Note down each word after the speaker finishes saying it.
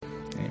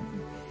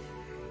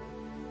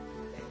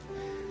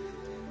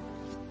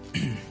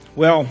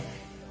Well,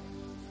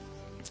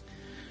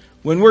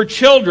 when we're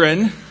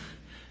children,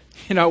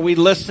 we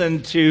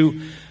listen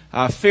to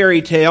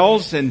fairy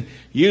tales, and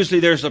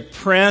usually there's a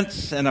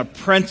prince and a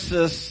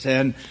princess,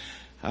 and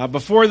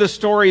before the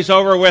story's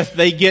over with,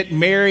 they get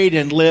married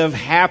and live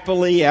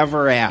happily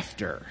ever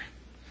after.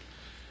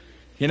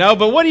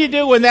 But what do you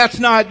do when that's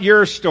not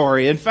your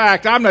story? In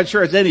fact, I'm not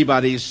sure it's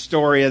anybody's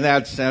story in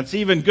that sense.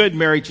 Even good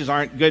marriages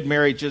aren't good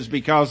marriages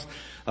because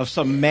of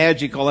some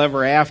magical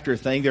ever after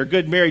thing. They're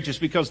good marriages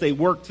because they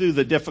work through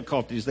the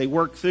difficulties. They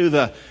work through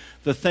the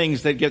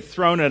things that get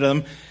thrown at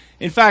them.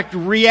 In fact,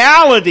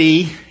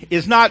 reality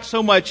is not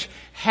so much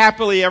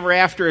happily ever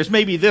after as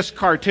maybe this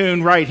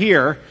cartoon right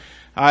here,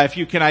 if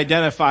you can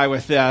identify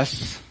with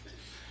this.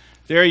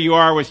 There you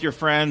are with your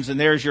friends, and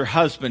there's your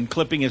husband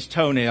clipping his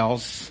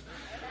toenails,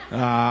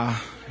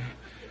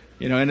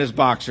 in his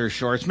boxer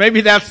shorts.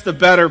 Maybe that's the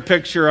better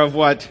picture of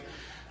what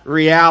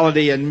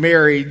reality and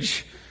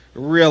marriage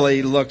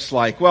really looks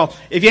like. Well,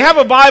 if you have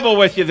a Bible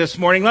with you this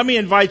morning, let me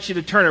invite you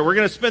to turn it. We're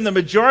going to spend the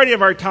majority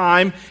of our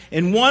time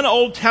in one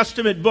Old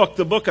Testament book,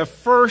 the book of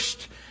 1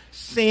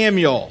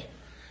 Samuel.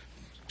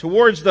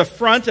 Towards the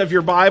front of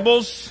your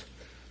Bibles,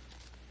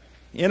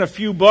 in a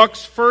few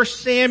books, 1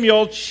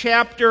 Samuel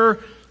chapter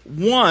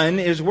 1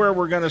 is where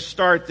we're going to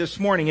start this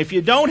morning. If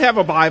you don't have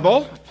a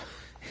Bible,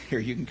 here,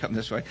 you can come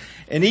this way.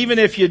 And even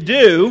if you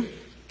do,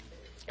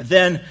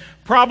 then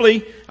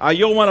probably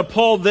you'll want to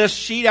pull this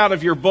sheet out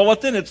of your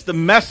bulletin. It's the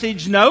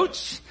message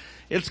notes.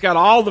 It's got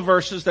all the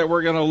verses that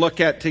we're going to look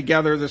at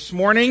together this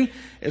morning,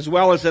 as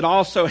well as it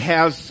also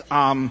has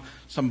some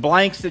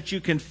blanks that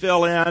you can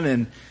fill in,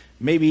 and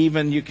maybe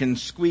even you can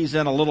squeeze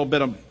in a little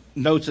bit of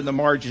notes in the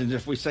margins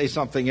if we say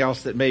something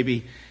else that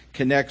maybe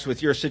connects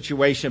with your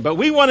situation. But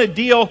we want to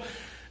deal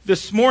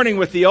this morning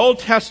with the Old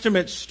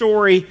Testament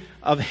story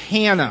of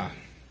Hannah.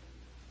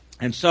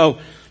 And so,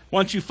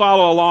 once you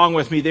follow along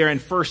with me there in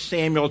 1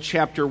 Samuel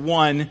chapter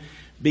 1,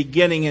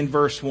 beginning in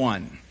verse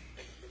 1.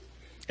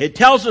 It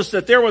tells us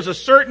that there was a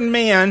certain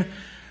man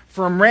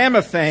from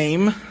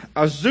Ramathaim,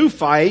 a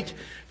Zuphite,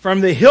 from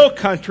the hill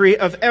country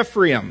of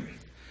Ephraim,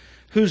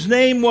 whose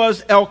name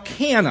was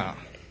Elkanah,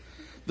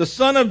 the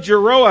son of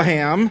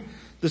Jeroham,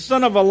 the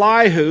son of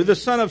Elihu, the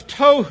son of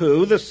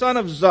Tohu, the son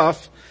of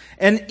Zuph,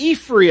 an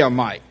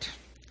Ephraimite.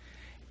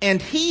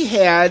 And he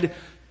had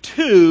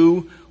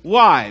 2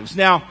 wives.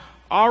 Now,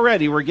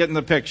 already we're getting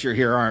the picture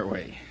here, aren't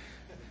we?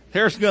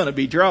 There's going to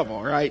be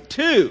trouble, right?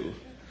 2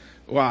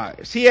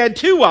 wives. He had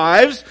 2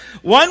 wives.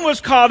 One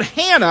was called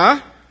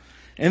Hannah,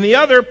 and the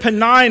other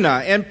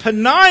Peninnah. And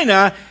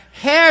Peninnah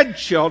had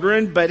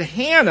children, but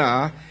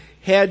Hannah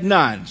had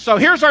none. So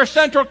here's our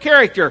central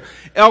character,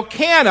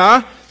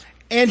 Elkanah,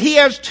 and he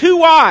has 2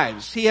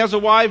 wives. He has a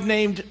wife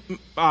named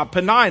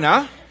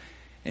Peninnah,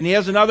 and he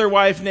has another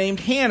wife named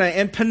Hannah.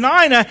 And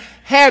Peninnah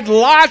had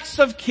lots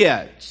of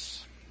kids.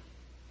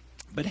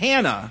 But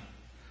Hannah,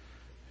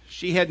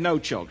 she had no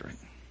children.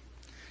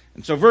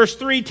 And so verse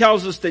 3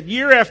 tells us that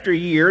year after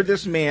year,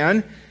 this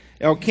man,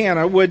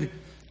 Elkanah, went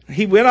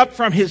up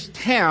from his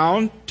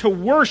town to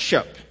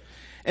worship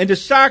and to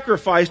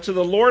sacrifice to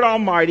the Lord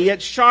Almighty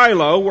at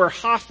Shiloh, where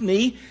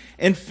Hophni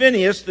and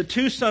Phinehas, the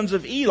 2 sons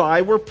of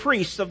Eli, were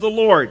priests of the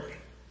Lord.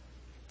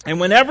 And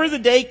whenever the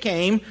day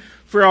came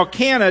for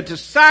Elkanah to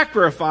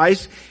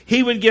sacrifice,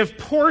 he would give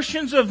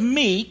portions of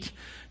meat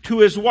to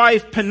his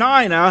wife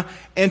Peninnah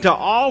and to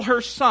all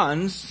her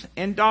sons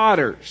and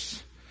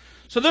daughters.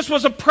 So this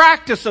was a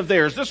practice of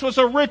theirs. This was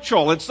a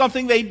ritual. It's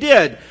something they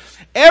did.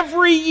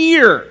 Every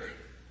year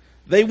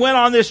they went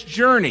on this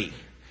journey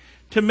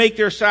to make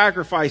their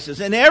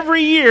sacrifices. And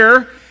every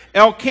year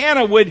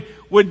Elkanah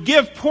would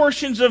give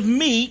portions of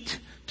meat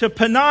to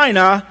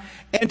Peninnah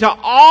and to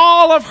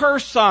all of her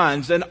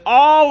sons and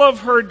all of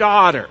her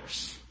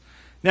daughters.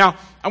 Now,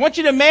 I want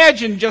you to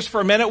imagine just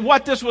for a minute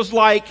what this was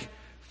like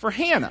for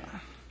Hannah.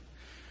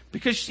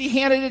 Because, see,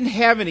 Hannah didn't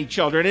have any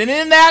children. And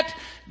in that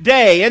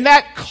day, in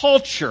that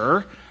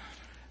culture,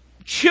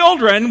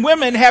 children,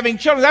 women having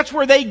children, that's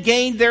where they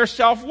gained their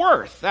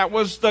self-worth. That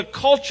was the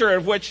culture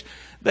of which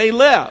they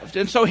lived.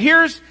 And so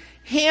here's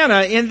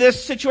Hannah in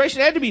this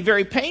situation. It had to be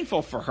very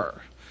painful for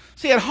her.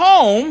 See, at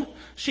home,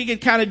 she could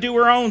kind of do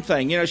her own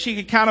thing. She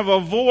could kind of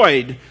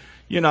avoid,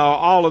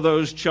 all of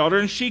those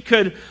children. She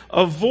could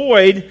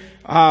avoid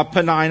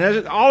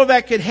Peninnah. All of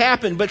that could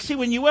happen. But see,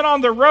 when you went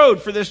on the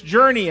road for this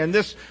journey and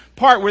this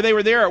part where they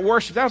were there at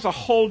worship, that was a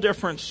whole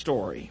different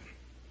story.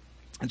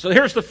 And so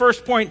here's the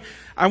first point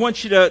I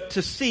want you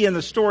to see in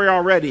the story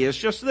already is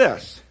just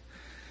this,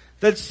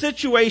 that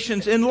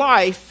situations in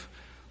life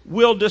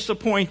will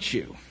disappoint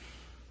you.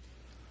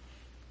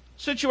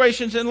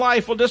 Situations in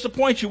life will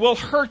disappoint you, will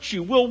hurt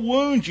you, will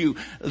wound you.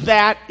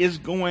 That is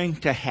going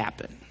to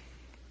happen.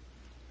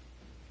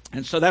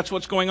 And so that's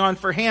what's going on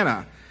for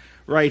Hannah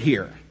right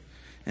here.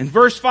 And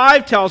verse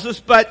 5 tells us,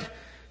 but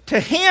to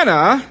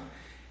Hannah,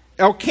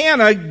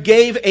 Elkanah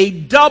gave a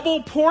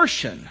double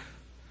portion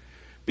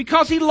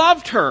because he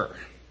loved her,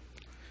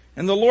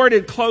 and the Lord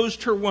had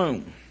closed her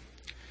womb.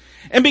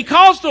 And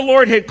because the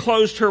Lord had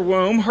closed her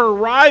womb, her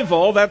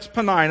rival, that's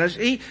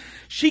Peninnah,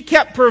 she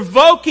kept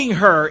provoking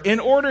her in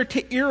order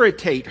to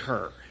irritate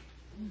her.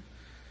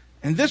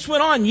 And this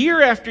went on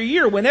year after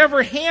year.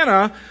 Whenever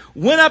Hannah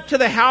went up to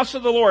the house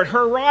of the Lord,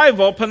 her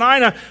rival,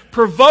 Peninnah,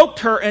 provoked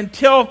her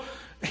until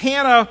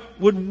Hannah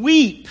would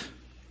weep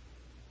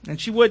and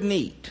she wouldn't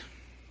eat.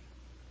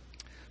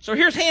 So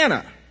here's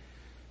Hannah.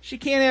 She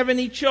can't have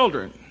any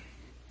children.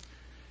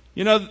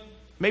 You know,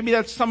 maybe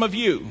that's some of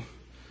you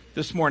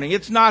this morning.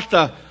 It's not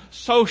the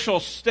social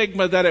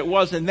stigma that it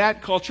was in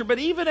that culture, but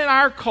even in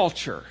our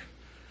culture,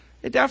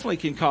 it definitely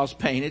can cause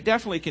pain. It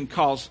definitely can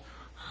cause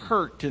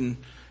hurt and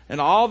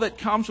all that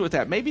comes with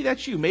that. Maybe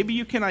that's you. Maybe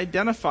you can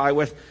identify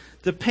with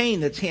the pain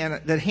that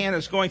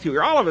Hannah's going through.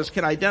 Or all of us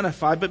can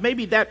identify, but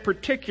maybe that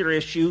particular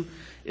issue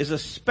is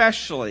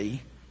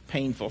especially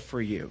painful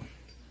for you.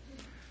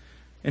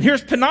 And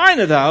here's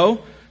Peninnah,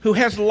 though, who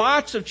has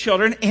lots of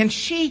children, and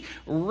she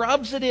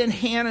rubs it in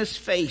Hannah's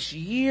face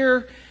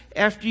year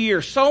after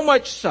year, so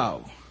much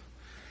so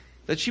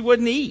that she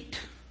wouldn't eat,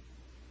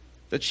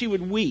 that she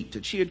would weep,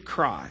 that she would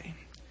cry.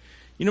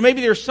 You know,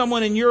 maybe there's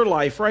someone in your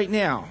life right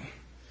now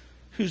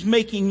who's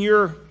making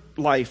your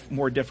life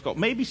more difficult.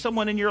 Maybe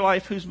someone in your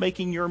life who's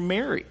making your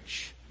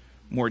marriage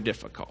more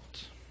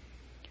difficult.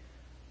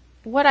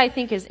 What I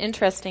think is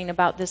interesting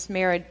about this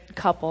married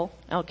couple,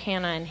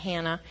 Elkanah and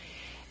Hannah,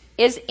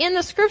 is in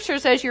the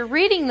scriptures, as you're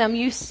reading them,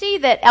 you see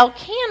that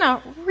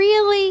Elkanah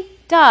really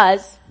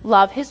does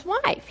love his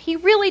wife. He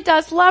really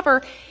does love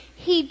her.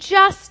 He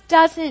just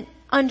doesn't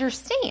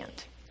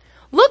understand.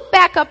 Look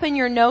back up in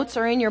your notes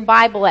or in your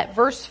Bible at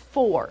verse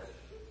 4.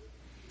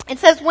 It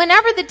says,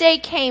 whenever the day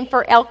came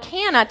for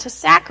Elkanah to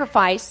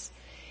sacrifice,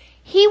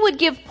 he would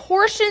give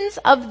portions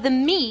of the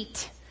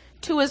meat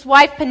to his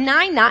wife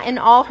Peninnah and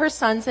all her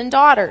sons and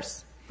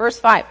daughters. Verse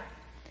 5.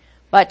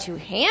 But to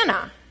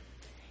Hannah,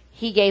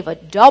 he gave a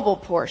double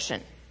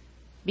portion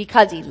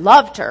because he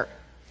loved her,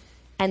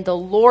 and the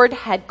Lord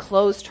had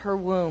closed her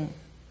womb.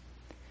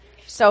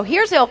 So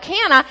here's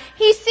Elkanah.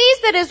 He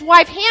sees that his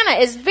wife Hannah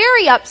is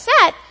very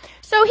upset,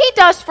 so he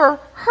does for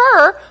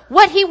her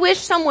what he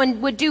wished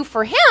someone would do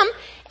for him,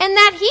 and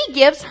that he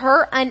gives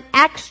her an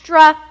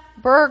extra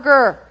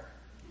burger.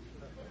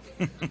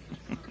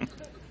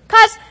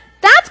 Because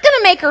that's going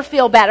to make her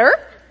feel better.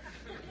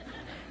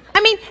 I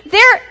mean,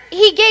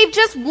 he gave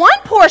just one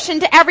portion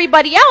to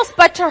everybody else,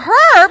 but to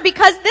her,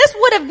 because this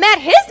would have met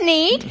his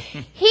need,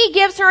 he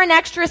gives her an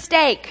extra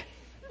steak.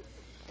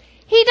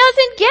 He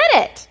doesn't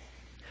get it.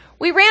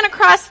 We ran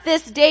across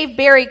this Dave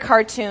Barry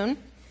cartoon,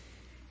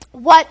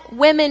 What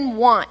Women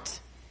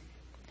Want.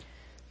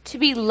 To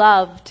be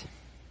loved,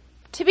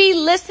 to be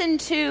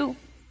listened to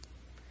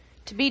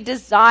be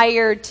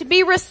desired, to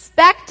be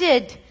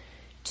respected,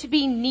 to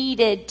be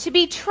needed, to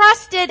be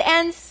trusted,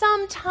 and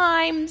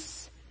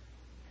sometimes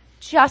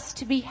just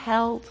to be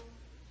held.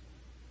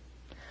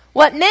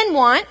 What men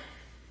want: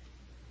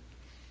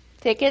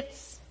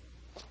 tickets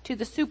to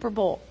the Super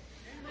Bowl.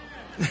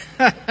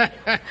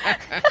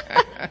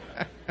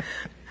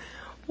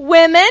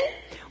 Women,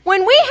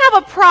 when we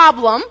have a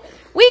problem,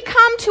 we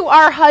come to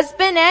our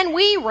husband and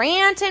we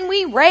rant and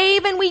we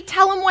rave and we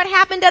tell him what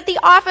happened at the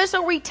office,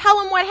 or we tell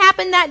him what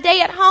happened that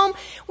day at home.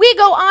 We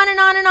go on and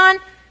on and on.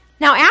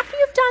 Now, after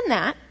you've done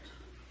that,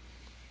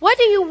 what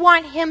do you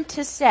want him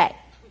to say?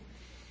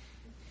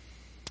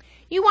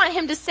 You want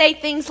him to say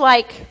things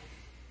like,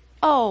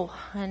 "Oh,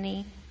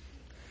 honey,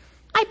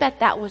 I bet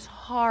that was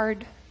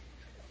hard.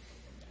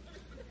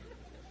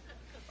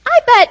 I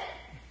bet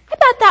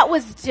that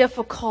was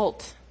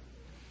difficult.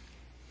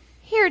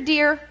 Here,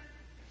 dear,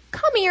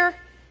 come here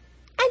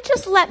and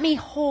just let me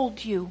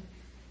hold you."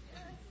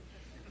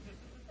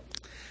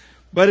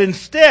 But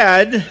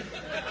instead,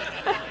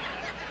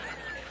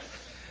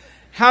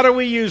 how do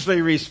we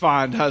usually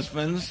respond,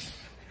 husbands?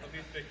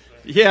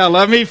 Yeah,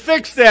 let me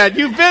fix that.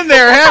 You've been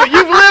there, haven't you?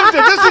 You've lived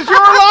it. This is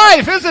your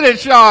life, isn't it,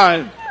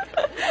 Sean?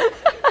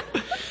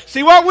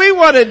 See, what we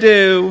want to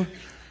do,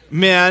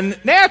 men,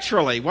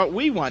 naturally, what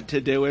we want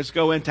to do is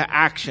go into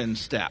action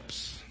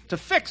steps to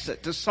fix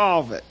it, to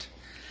solve it.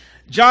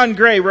 John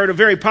Gray wrote a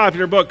very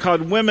popular book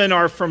called Women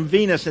Are from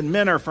Venus and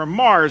Men Are from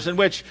Mars, in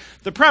which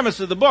the premise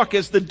of the book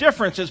is the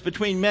differences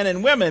between men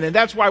and women. And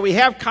that's why we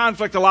have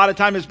conflict a lot of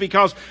time, is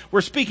because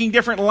we're speaking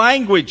different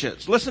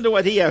languages. Listen to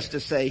what he has to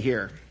say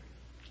here.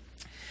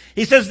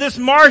 He says, this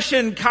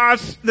Martian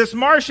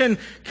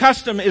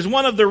custom is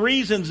one of the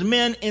reasons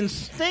men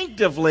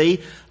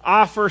instinctively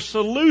offer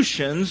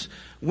solutions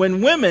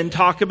when women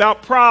talk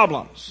about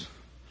problems.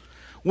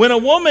 When a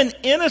woman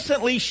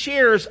innocently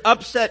shares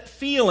upset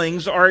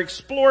feelings or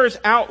explores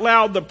out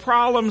loud the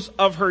problems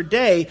of her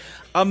day,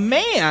 a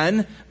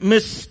man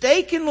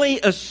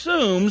mistakenly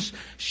assumes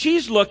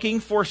she's looking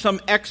for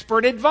some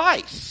expert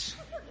advice.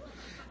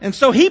 And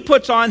so he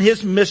puts on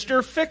his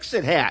Mr.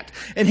 Fix-It hat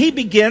and he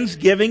begins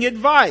giving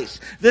advice.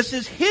 This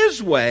is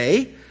his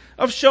way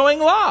of showing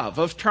love,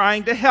 of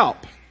trying to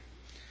help.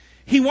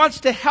 He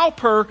wants to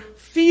help her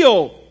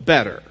feel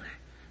better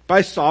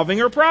by solving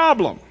her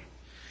problem.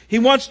 He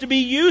wants to be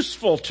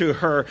useful to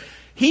her.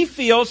 he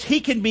feels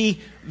he can be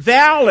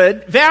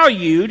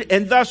valued,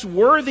 and thus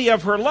worthy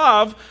of her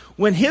love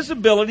when his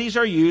abilities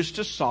are used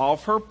to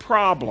solve her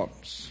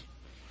problems.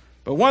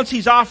 But once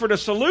he's offered a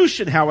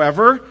solution,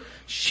 however,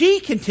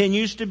 she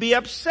continues to be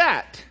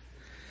upset.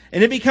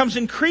 And it becomes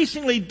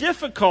increasingly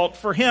difficult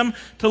for him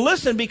to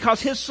listen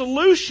because his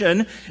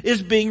solution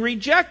is being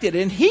rejected,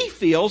 and he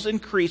feels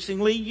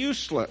increasingly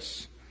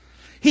useless.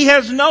 He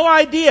has no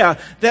idea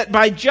that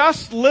by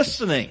just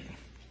listening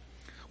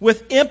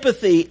with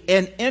empathy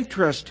and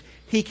interest,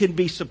 he can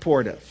be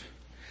supportive.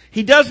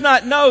 He does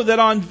not know that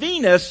on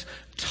Venus,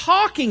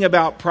 talking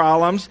about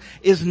problems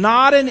is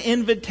not an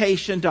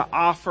invitation to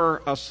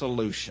offer a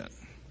solution.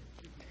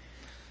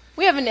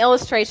 We have an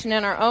illustration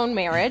in our own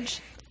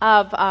marriage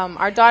of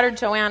our daughter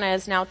Joanna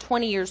is now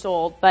 20 years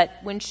old, but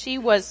when she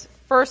was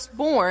first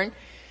born,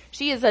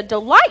 she is a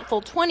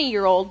delightful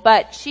 20-year-old,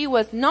 but she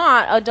was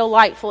not a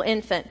delightful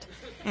infant.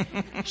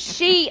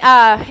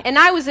 And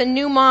I was a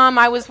new mom.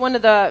 I was one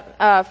of the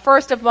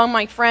first among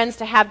my friends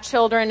to have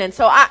children, and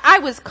so I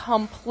was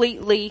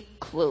completely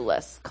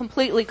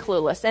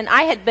clueless. And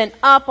I had been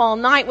up all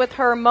night with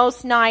her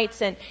most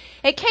nights, and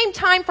it came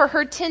time for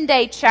her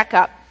 10-day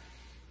checkup.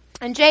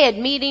 And Jay had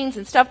meetings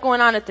and stuff going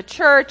on at the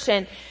church,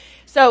 and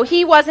so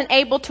he wasn't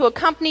able to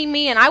accompany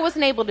me, and I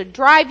wasn't able to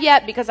drive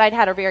yet because I'd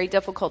had a very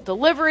difficult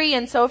delivery,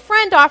 and so a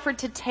friend offered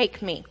to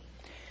take me.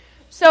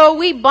 So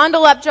we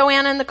bundle up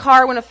Joanna in the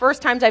car, one of the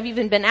first times I've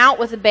even been out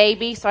with a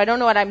baby, so I don't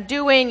know what I'm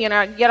doing, get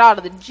out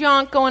of the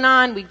junk going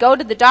on. We go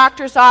to the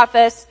doctor's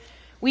office.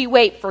 We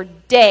wait for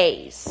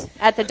days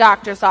at the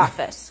doctor's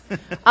office.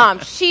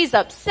 She's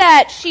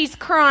upset. She's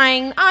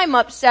crying. I'm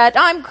upset.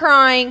 I'm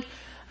crying.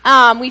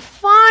 We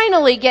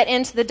finally get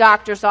into the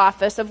doctor's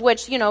office, of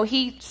which,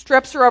 he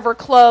strips her of her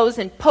clothes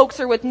and pokes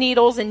her with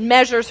needles and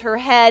measures her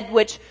head,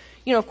 which,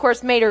 of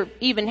course made her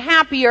even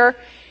happier.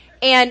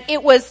 And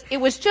it was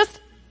just,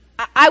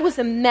 I was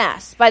a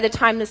mess by the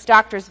time this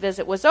doctor's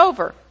visit was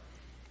over.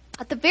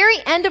 At the very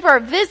end of our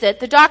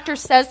visit, the doctor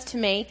says to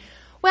me,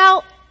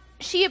 well,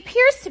 she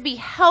appears to be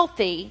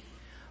healthy,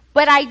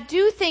 but I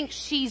do think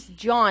she's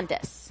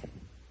jaundice.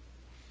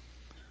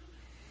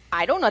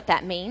 I don't know what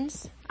that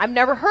means. I've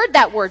never heard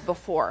that word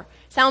before.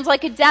 Sounds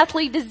like a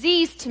deathly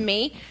disease to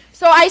me.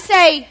 So I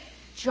say,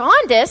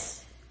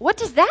 jaundice? What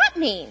does that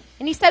mean?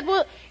 And he said,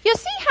 well, you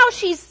see how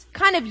she's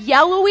kind of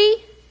yellowy?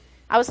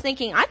 I was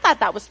thinking, I thought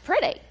that was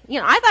pretty.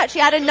 I thought she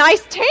had a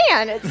nice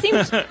tan. It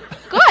seemed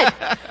good.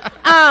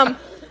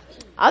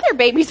 Other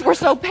babies were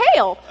so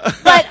pale.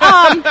 But,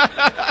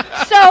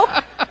 so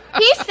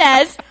he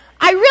says,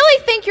 I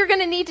really think you're going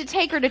to need to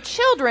take her to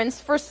Children's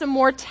for some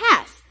more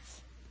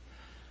tests.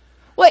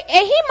 Well,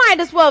 he might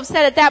as well have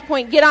said at that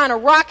point, get on a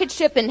rocket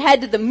ship and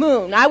head to the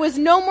moon. I was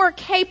no more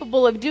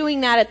capable of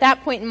doing that at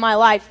that point in my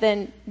life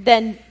than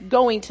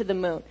going to the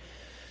moon.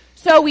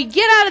 So we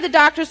get out of the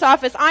doctor's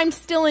office. I'm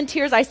still in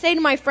tears. I say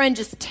to my friend,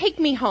 just take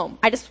me home.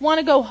 I just want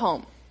to go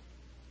home.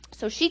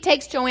 So she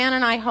takes Joanna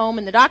and I home,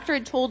 and the doctor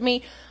had told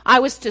me I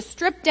was to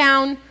strip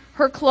down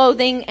her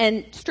clothing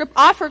and strip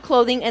off her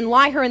clothing and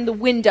lie her in the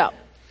window.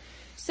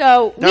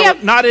 So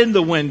not in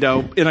the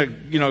window,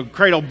 in a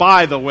cradle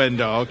by the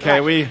window,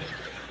 okay? Right.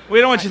 We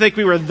don't want you to think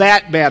we were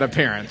that bad of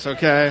parents,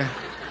 okay?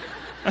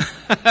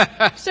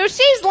 So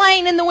she's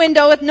laying in the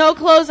window with no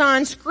clothes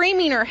on,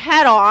 screaming her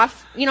head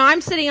off.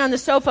 I'm sitting on the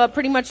sofa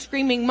pretty much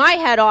screaming my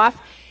head off.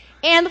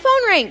 And the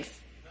phone rings.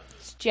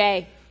 It's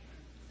Jay.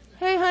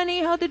 Hey,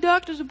 honey, how'd the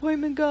doctor's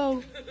appointment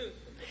go?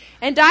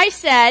 And I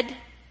said,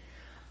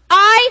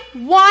 I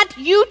want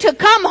you to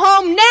come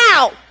home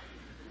now.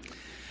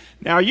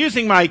 Now,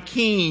 using my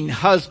keen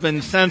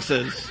husband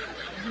senses,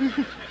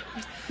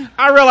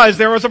 I realized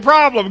there was a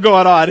problem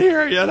going on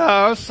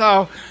here,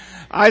 so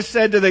I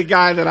said to the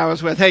guy that I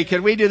was with, hey,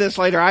 can we do this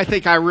later? I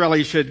think I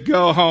really should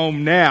go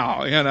home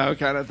now,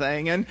 kind of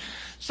thing. And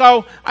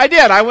so I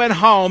did. I went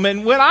home,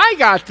 and when I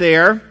got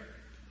there,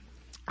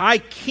 I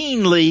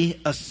keenly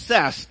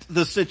assessed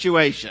the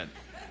situation.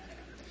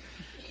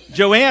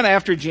 Joanna,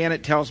 after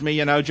Janet tells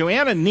me,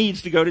 Joanna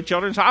needs to go to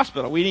Children's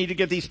Hospital. We need to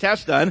get these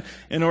tests done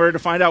in order to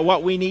find out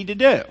what we need to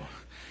do.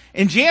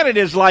 And Janet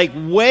is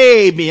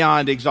way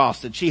beyond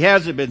exhausted. She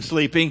hasn't been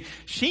sleeping.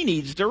 She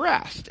needs to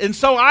rest. And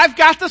so I've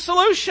got the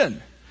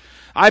solution.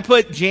 I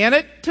put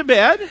Janet to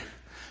bed.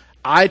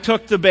 I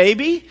took the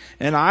baby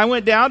and I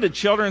went down to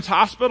Children's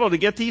Hospital to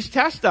get these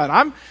tests done.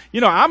 I'm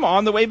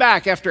on the way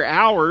back after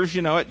hours,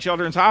 at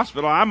Children's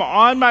Hospital. I'm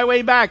on my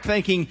way back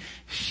thinking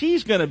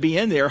she's going to be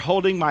in there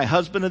holding my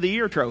Husband of the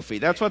Year trophy.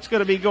 That's what's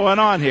going to be going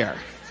on here.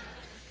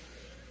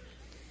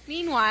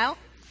 Meanwhile,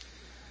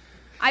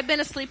 I've been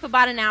asleep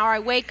about an hour. I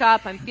wake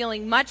up, I'm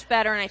feeling much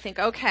better, and I think,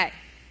 okay,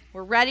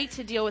 we're ready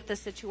to deal with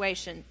this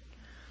situation.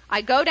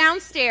 I go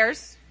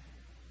downstairs.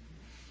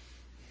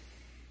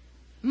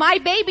 My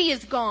baby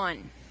is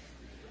gone.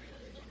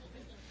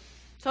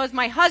 So is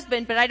my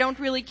husband, but I don't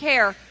really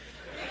care.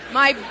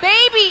 My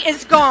baby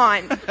is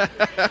gone.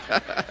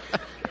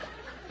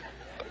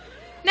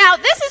 Now,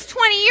 this is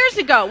 20 years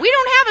ago. We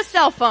don't have a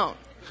cell phone.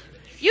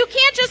 You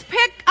can't just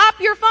pick up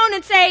your phone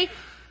and say,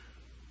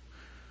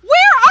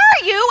 where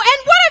are you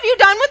and what have you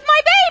done with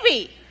my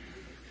baby.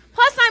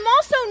 Plus, I'm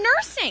also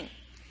nursing.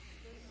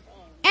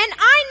 And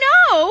I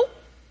know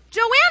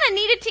Joanna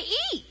needed to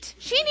eat.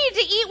 She needed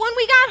to eat when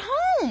we got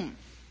home.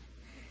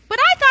 But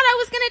I thought I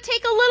was going to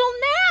take a little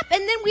nap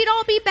and then we'd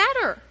all be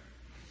better.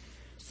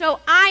 So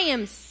I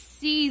am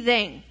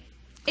seething.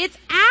 It's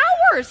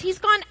hours. He's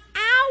gone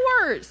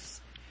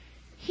hours.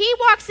 He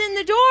walks in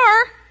the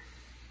door.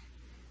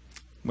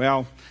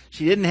 Well,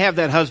 she didn't have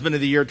that Husband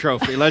of the Year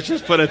trophy. Let's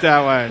just put it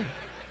that way.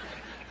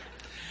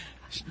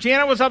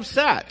 Janet was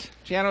upset.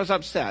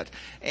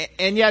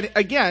 And yet,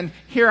 again,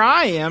 here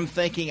I am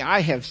thinking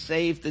I have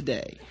saved the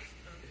day.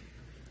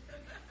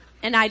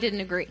 And I didn't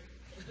agree.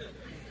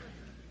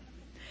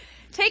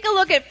 Take a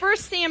look at 1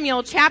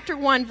 Samuel chapter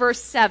 1,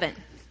 verse 7.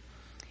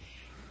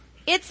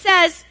 It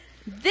says,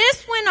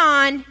 this went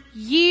on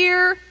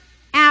year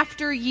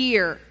after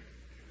year.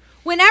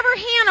 Whenever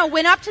Hannah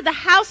went up to the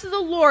house of the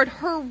Lord,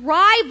 her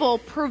rival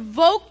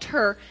provoked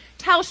her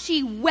till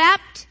she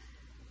wept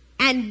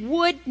and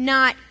would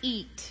not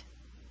eat.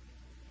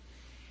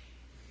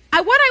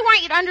 What I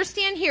want you to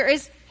understand here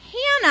is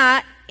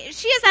Hannah,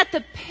 she is at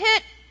the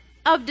pit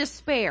of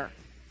despair.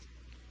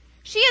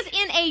 She is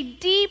in a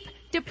deep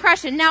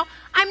depression. Now,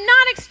 I'm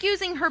not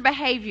excusing her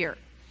behavior.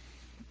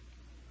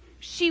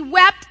 She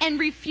wept and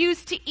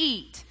refused to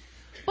eat.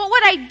 But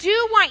what I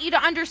do want you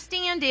to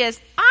understand is,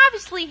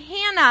 obviously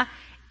Hannah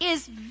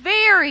is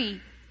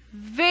very,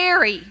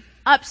 very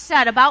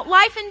upset about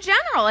life in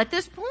general at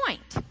this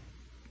point.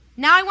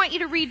 Now I want you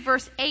to read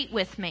verse 8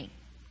 with me.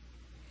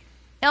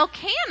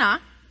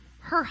 Elkanah,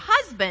 her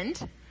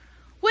husband,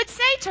 would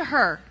say to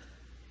her,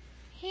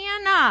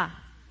 Hannah,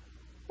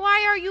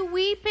 why are you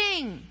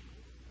weeping?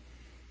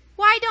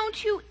 Why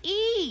don't you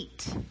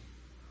eat?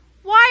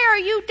 Why are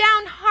you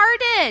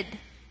downhearted?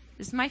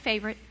 This is my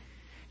favorite.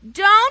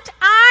 Don't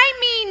I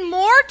mean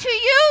more to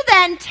you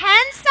than 10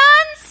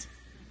 sons?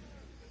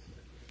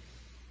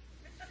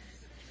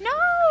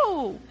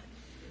 No.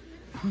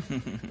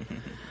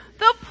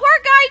 The poor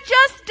guy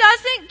just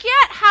doesn't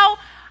get how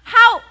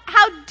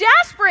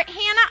desperate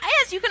Hannah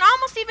is. You can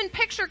almost even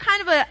picture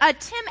kind of a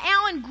Tim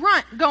Allen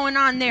grunt going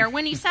on there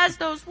when he says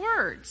those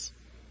words.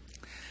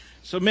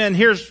 So men,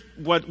 here's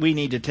what we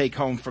need to take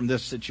home from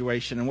this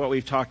situation, and what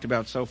we've talked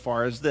about so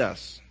far is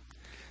this: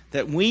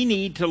 that we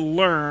need to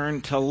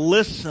learn to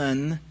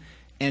listen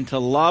and to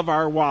love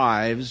our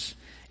wives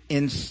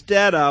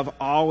instead of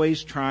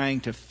always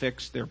trying to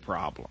fix their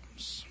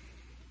problems.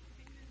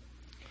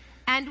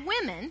 And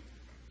women,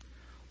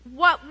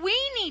 what we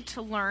need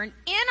to learn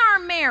in our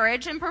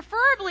marriage, and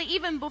preferably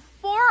even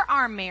before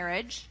our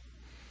marriage,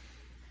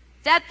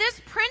 that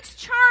this Prince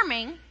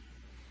Charming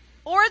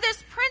or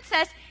this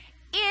princess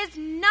is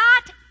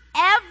not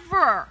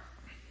ever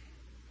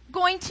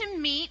going to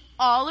meet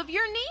all of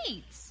your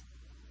needs.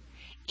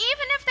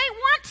 Even if they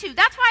want to.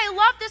 That's why I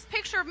love this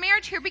picture of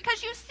marriage here,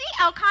 because you see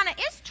Elkanah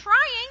is trying.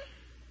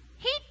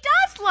 He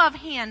does love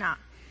Hannah.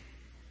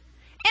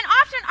 And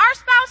often our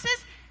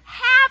spouses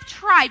have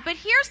tried, but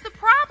here's the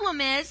problem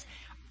is,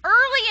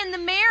 early in the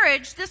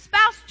marriage, the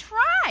spouse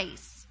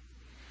tries.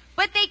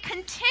 But they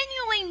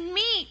continually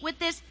meet with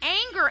this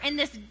anger and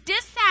this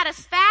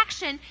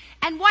dissatisfaction,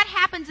 and what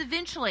happens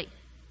eventually?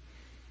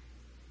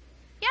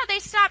 Yeah, they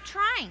stop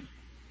trying.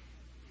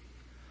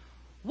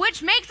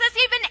 Which makes us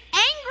even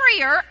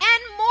angrier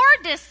and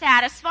more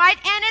dissatisfied,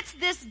 and it's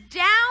this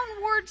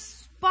downward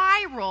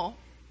spiral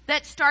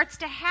that starts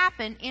to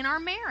happen in our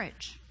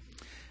marriage.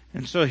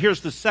 And so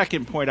here's the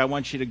second point I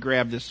want you to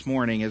grab this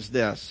morning is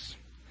this: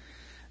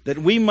 that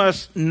we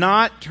must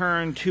not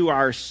turn to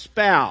our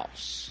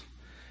spouse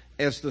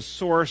as the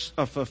source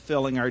of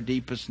fulfilling our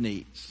deepest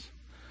needs.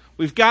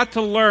 We've got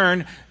to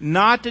learn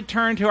not to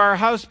turn to our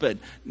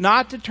husband,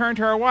 not to turn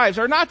to our wives,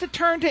 or not to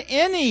turn to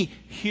any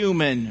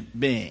human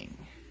being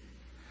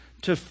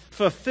to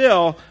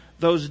fulfill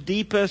those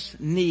deepest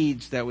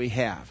needs that we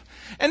have.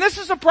 And this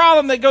is a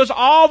problem that goes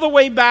all the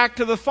way back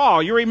to the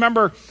fall. You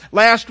remember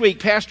last week,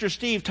 Pastor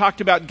Steve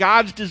talked about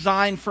God's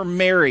design for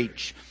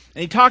marriage.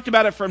 And he talked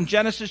about it from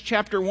Genesis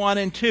chapter 1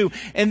 and 2.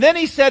 And then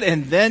he said,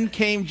 and then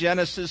came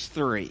Genesis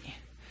 3.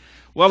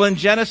 Well, in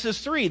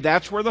Genesis 3,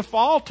 that's where the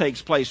fall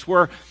takes place,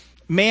 where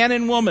man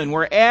and woman,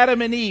 where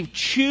Adam and Eve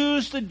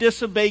choose to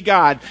disobey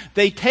God.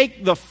 They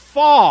take the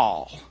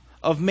fall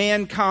of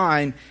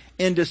mankind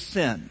into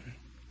sin.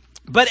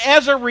 But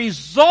as a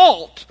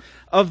result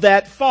of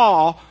that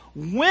fall,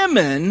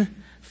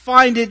 women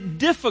find it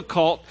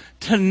difficult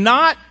to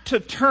not to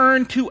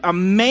turn to a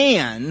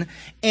man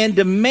and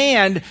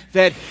demand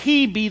that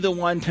he be the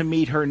one to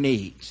meet her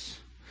needs.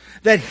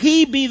 That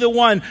he be the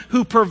one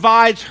who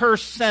provides her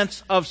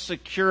sense of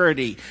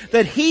security.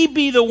 That he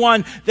be the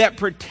one that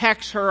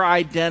protects her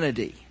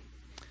identity.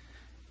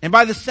 And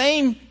by the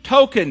same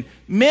token,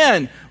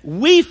 men,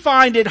 we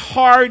find it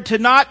hard to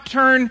not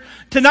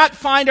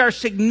find our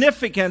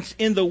significance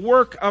in the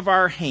work of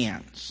our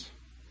hands.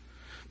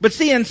 But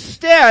see,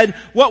 instead,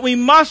 what we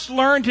must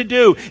learn to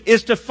do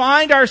is to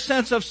find our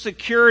sense of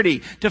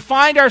security, to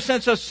find our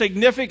sense of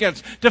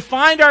significance, to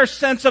find our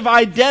sense of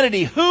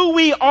identity, who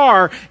we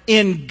are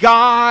in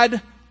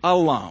God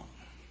alone.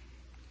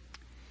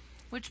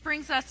 Which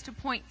brings us to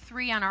point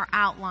 3 on our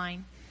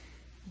outline.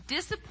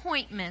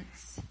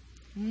 Disappointments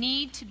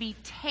need to be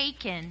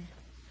taken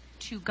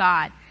to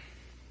God.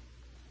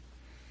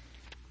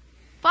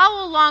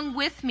 Follow along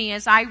with me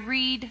as I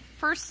read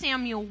 1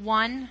 Samuel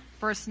 1,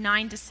 verse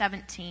 9 to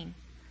 17.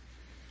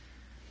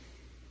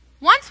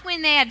 Once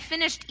when they had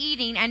finished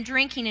eating and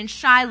drinking in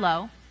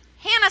Shiloh,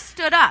 Hannah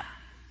stood up.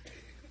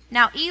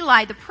 Now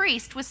Eli the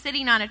priest was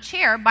sitting on a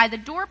chair by the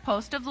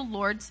doorpost of the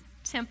Lord's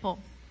temple.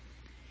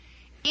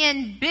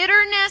 In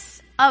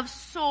bitterness of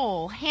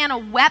soul, Hannah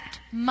wept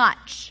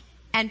much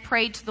and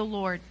prayed to the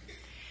Lord.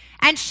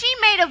 And she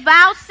made a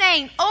vow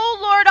saying, O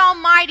Lord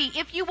Almighty,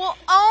 if you will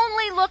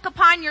only look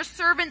upon your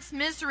servant's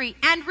misery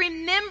and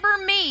remember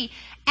me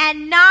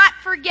and not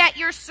forget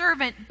your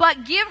servant,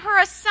 but give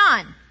her a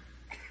son,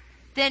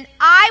 then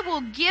I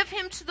will give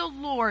him to the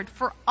Lord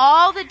for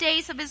all the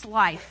days of his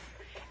life,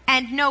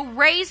 and no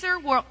razor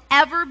will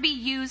ever be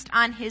used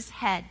on his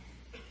head.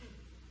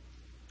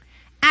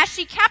 As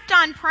she kept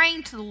on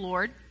praying to the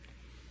Lord,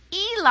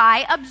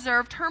 Eli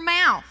observed her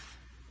mouth.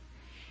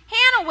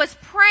 Hannah was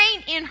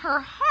praying in her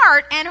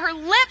heart, and her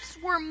lips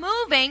were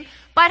moving,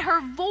 but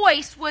her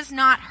voice was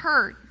not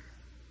heard.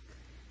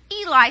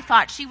 Eli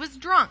thought she was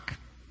drunk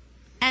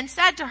and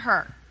said to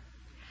her,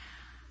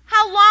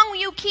 How long will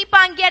you keep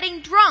on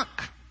getting drunk?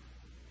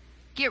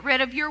 Get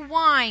rid of your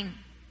wine.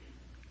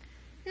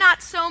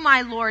 Not so,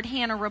 my lord,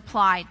 Hannah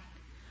replied.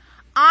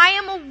 I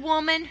am a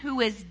woman who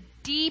is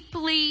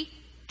deeply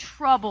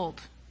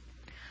troubled.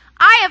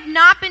 I have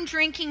not been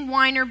drinking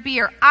wine or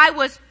beer. I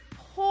was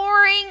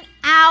pouring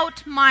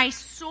out my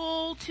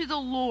soul to the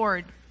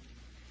Lord.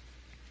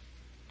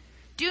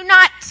 Do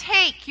not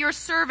take your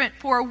servant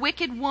for a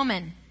wicked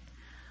woman.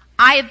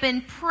 I have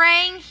been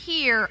praying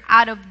here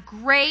out of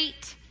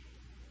great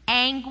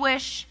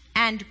anguish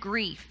and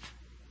grief.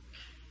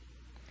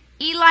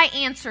 Eli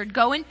answered,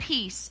 Go in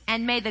peace,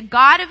 and may the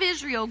God of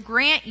Israel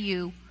grant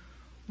you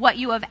what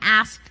you have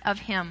asked of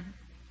him.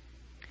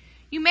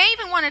 You may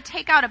even want to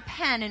take out a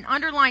pen and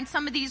underline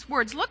some of these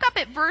words. Look up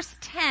at verse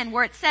 10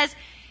 where it says,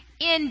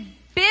 In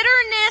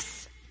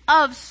bitterness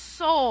of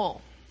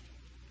soul,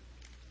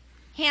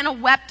 Hannah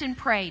wept and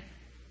prayed.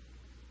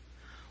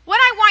 What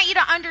I want you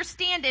to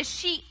understand is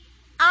she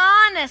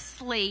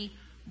honestly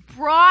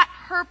brought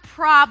her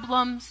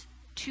problems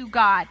to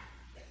God.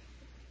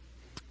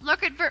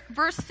 Look at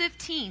verse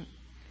 15,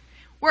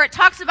 where it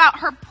talks about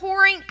her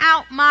pouring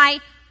out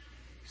my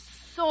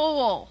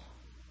soul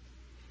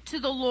to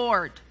the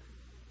Lord.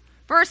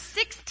 Verse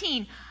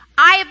 16,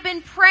 I have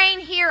been praying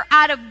here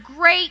out of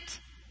great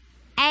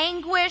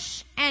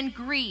anguish and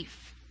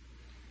grief.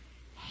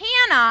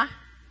 Hannah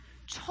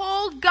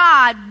told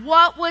God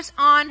what was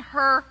on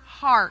her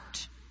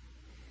heart.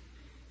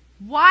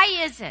 Why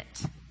is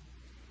it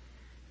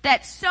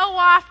that so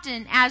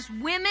often as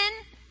women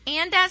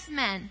and as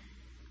men,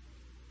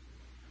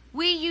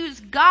 we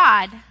use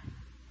God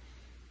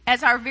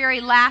as our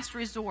very last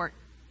resort?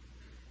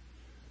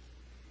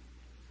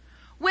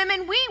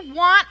 Women, we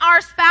want our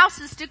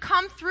spouses to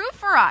come through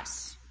for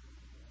us.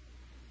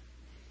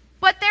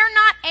 But they're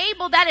not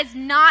able. That is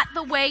not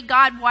the way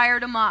God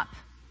wired them up.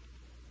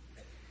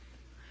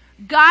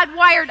 God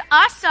wired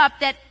us up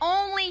that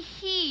only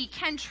He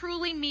can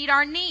truly meet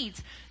our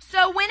needs.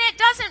 So when it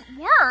doesn't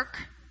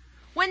work,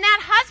 when that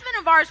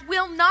husband of ours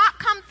will not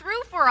come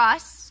through for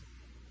us,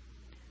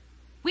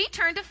 we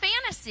turn to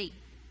fantasy.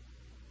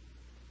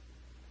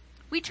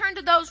 We turn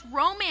to those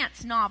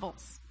romance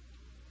novels.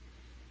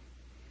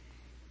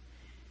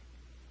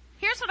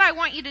 Here's what I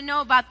want you to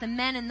know about the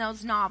men in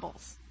those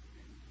novels.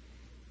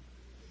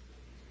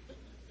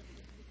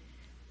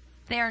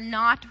 They're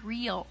not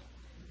real.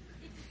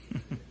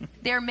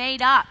 They're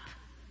made up.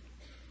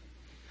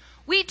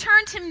 We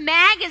turn to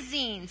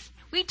magazines.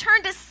 We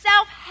turn to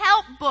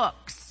self-help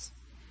books.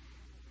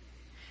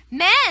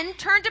 Men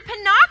turn to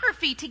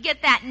pornography to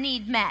get that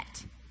need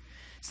met.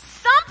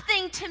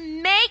 Something to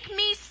make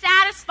me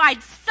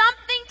satisfied.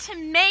 Something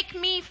to make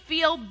me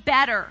feel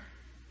better.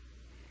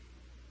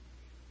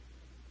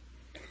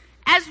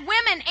 As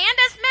women and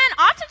as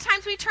men,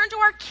 oftentimes we turn to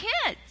our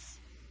kids.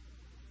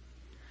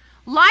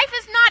 Life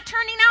is not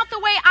turning out the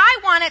way I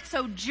want it,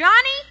 so Johnny,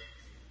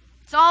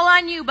 it's all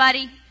on you,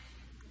 buddy.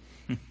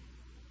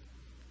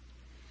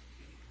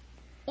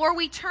 Or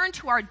we turn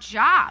to our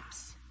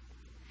jobs.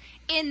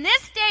 In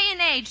this day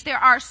and age, there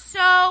are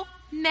so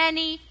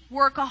many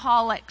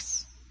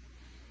workaholics.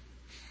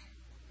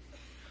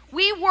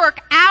 We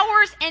work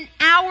hours and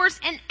hours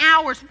and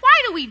hours.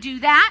 Why do we do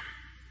that?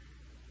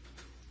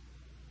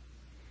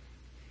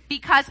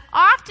 Because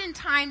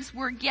oftentimes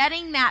we're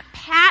getting that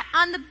pat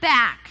on the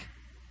back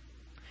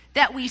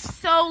that we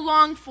so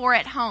long for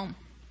at home.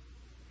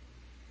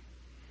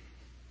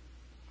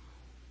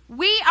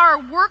 We are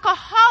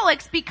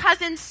workaholics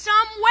because in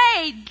some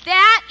way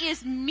that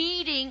is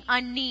meeting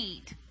a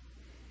need.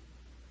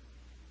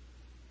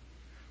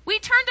 We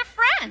turn to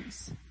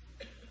friends.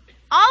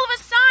 All of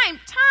a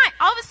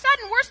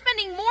sudden we're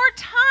spending more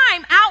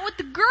time out with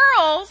the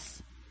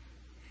girls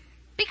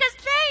because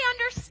they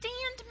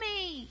understand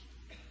me.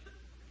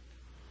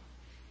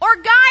 Or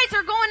guys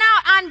are going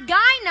out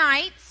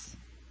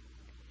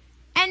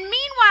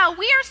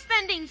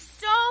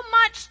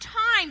much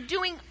time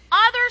doing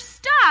other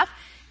stuff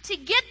to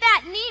get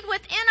that need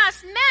within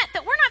us met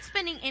that we're not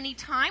spending any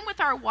time with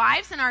our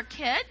wives and our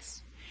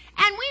kids.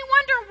 And we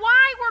wonder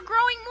why we're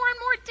growing more and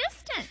more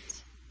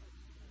distant.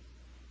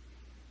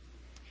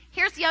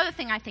 Here's the other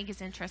thing I think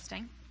is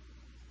interesting.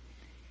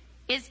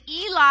 Is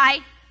Eli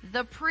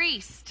the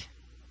priest?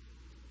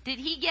 Did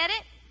he get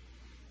it?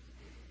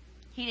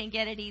 He didn't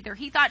get it either.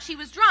 He thought she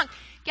was drunk.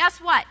 Guess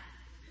what?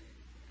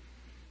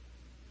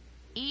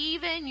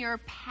 Even your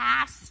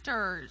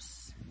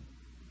pastors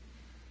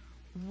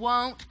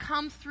won't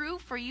come through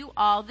for you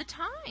all the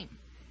time.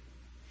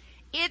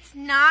 It's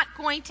not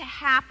going to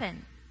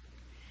happen.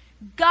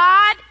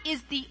 God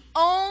is the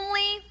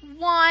only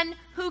one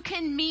who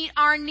can meet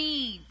our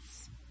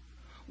needs.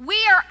 We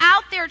are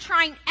out there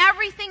trying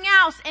everything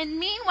else, and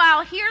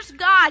meanwhile, here's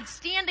God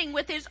standing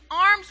with his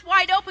arms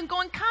wide open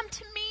going, come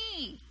to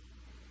me.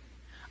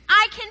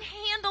 I can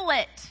handle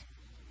it.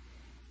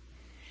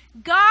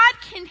 God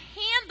can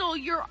handle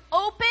your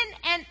open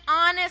and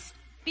honest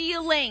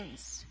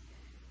feelings.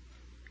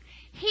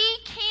 He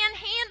can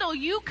handle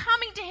you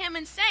coming to him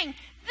and saying,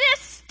 this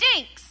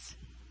stinks.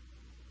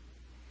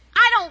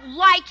 I don't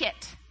like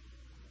it.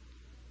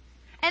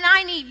 And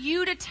I need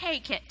you to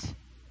take it.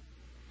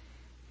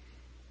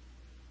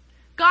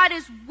 God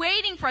is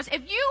waiting for us.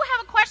 If you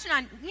have a question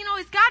on,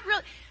 is God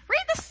really,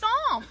 read the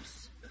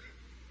Psalms.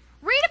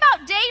 Read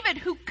about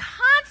David, who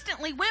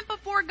constantly went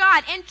before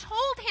God and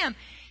told him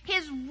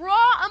his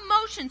raw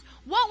emotions,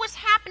 what was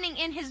happening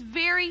in his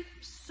very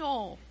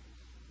soul.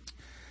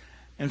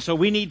 And so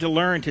we need to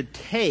learn to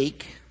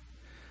take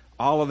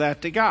all of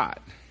that to God.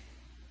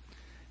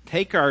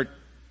 Take our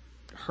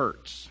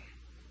hurts.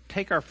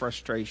 Take our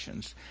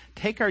frustrations.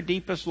 Take our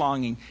deepest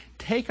longing.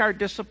 Take our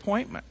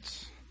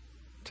disappointments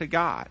to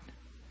God.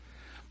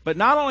 But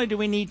not only do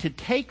we need to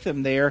take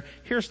them there,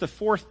 here's the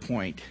fourth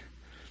point.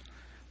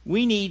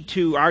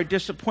 Our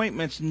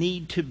disappointments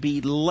need to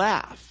be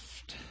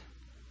left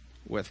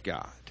with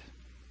God.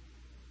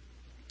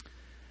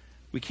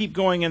 We keep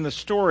going in the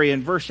story,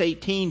 and verse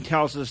 18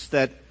 tells us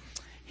that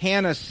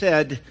Hannah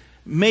said,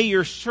 may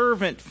your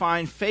servant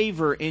find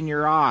favor in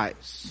your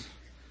eyes.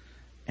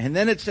 And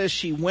then it says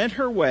she went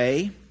her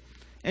way,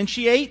 and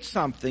she ate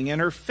something,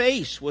 and her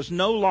face was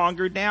no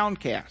longer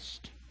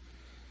downcast.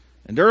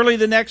 And early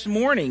the next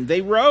morning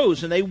they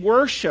rose and they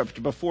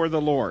worshiped before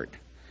the Lord.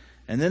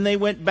 And then they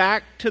went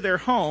back to their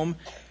home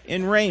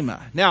in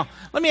Ramah. Now,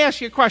 let me ask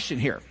you a question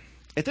here.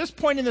 At this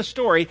point in the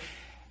story,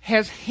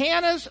 has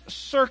Hannah's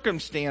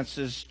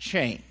circumstances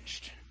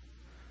changed?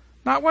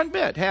 Not one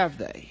bit, have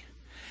they?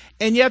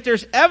 And yet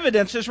there's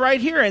evidences right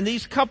here in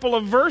these couple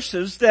of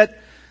verses that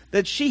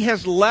she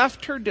has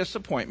left her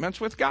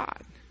disappointments with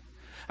God.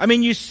 I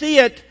mean, you see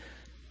it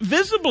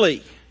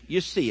visibly.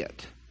 You see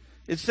it.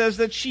 It says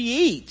that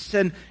she eats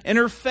and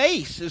her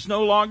face is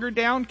no longer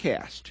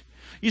downcast.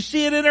 You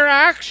see it in her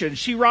actions.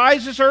 She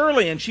rises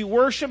early and she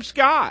worships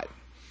God.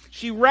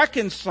 She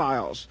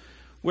reconciles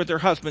with her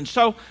husband.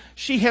 So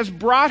she has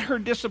brought her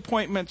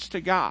disappointments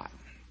to God.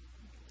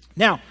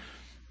 Now,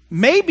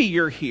 maybe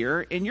you're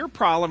here and your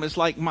problem is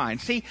like mine.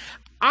 See,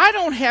 I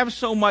don't have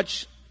so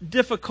much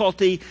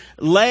difficulty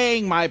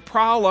laying my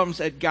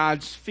problems at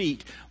God's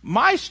feet.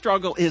 My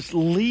struggle is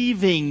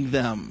leaving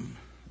them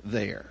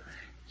there.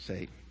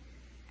 See?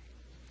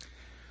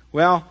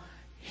 Well,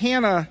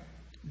 Hannah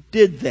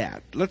did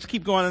that. Let's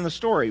keep going in the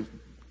story.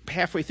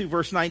 Halfway through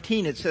verse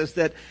 19, it says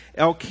that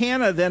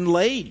Elkanah then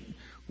laid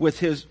with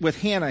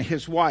Hannah,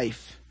 his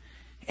wife,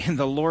 and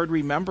the Lord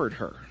remembered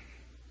her.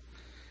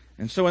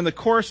 And so in the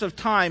course of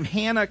time,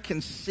 Hannah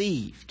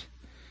conceived,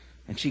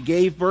 and she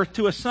gave birth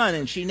to a son,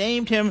 and she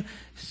named him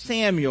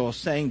Samuel,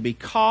 saying,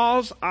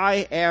 because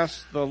I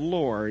asked the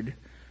Lord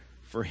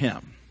for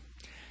him.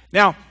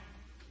 Now,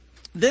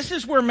 this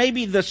is where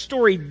maybe the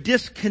story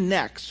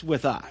disconnects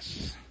with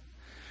us.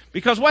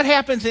 Because what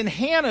happens in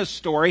Hannah's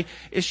story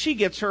is she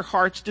gets her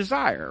heart's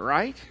desire,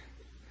 right?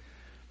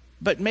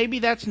 But maybe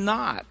that's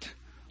not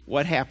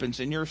what happens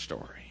in your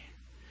story.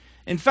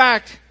 In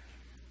fact,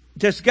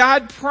 does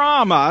God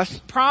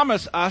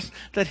promise us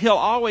that he'll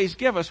always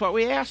give us what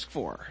we ask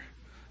for?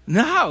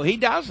 No, he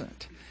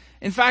doesn't.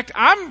 In fact,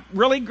 I'm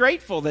really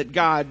grateful that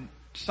God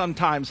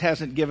sometimes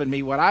hasn't given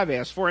me what I've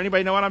asked for.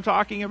 Anybody know what I'm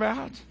talking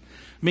about?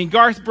 I mean,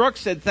 Garth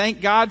Brooks said, thank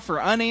God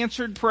for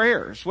unanswered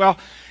prayers. Well,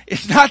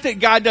 it's not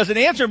that God doesn't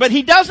answer, but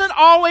he doesn't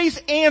always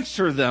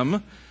answer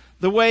them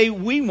the way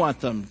we want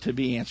them to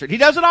be answered. He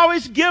doesn't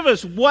always give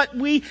us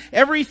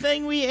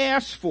everything we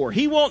ask for.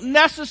 He won't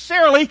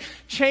necessarily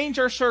change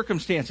our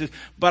circumstances,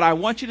 but I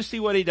want you to see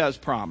what he does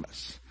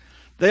promise.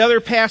 The other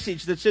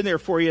passage that's in there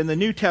for you in the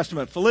New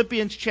Testament,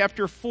 Philippians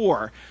chapter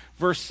 4,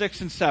 verse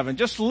 6 and 7.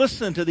 Just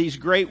listen to these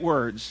great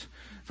words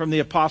from the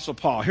Apostle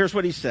Paul. Here's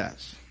what he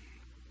says.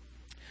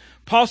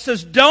 Paul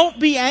says, don't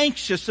be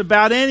anxious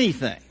about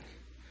anything,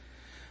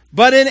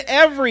 but in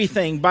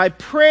everything, by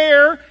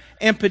prayer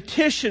and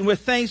petition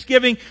with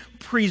thanksgiving,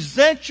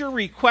 present your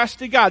request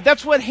to God.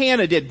 That's what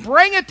Hannah did.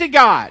 Bring it to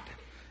God,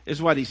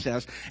 is what he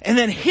says. And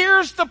then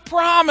here's the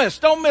promise.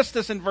 Don't miss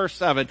this in verse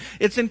 7.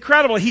 It's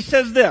incredible. He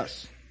says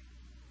this.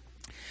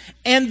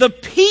 And the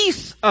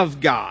peace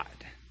of God,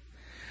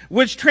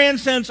 which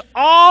transcends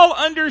all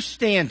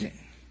understanding,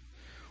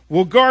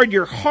 will guard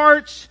your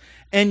hearts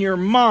and your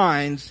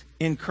minds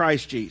in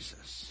Christ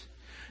Jesus.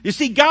 You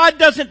see, God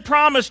doesn't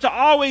promise to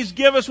always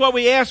give us what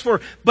we ask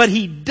for, but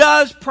He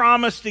does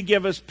promise to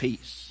give us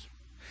peace.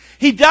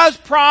 He does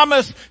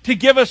promise to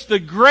give us the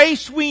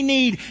grace we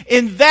need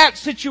in that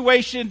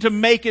situation to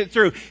make it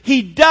through.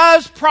 He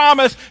does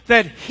promise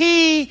that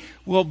He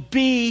will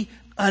be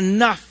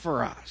enough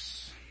for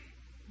us.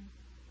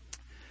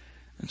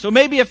 And so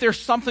maybe if there's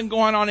something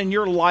going on in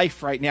your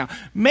life right now,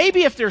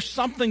 maybe if there's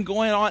something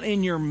going on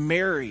in your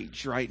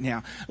marriage right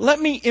now,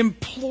 let me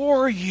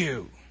implore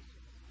you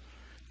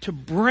to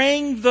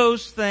bring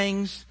those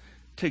things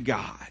to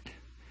God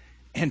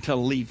and to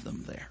leave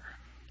them there.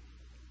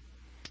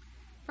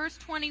 Verse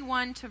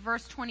 21 to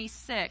verse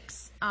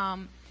 26,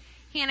 Hannah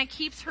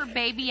keeps her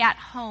baby at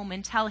home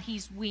until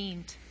he's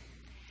weaned.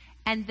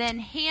 And then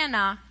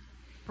Hannah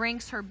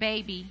brings her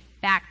baby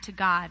back to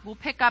God. We'll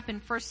pick up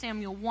in 1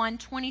 Samuel 1,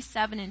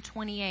 27 and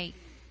 28.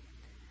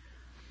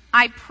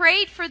 I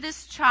prayed for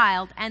this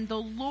child, and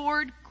the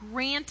Lord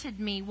granted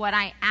me what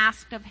I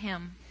asked of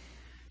him.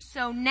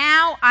 So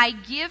now I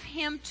give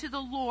him to the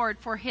Lord,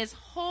 for his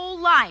whole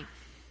life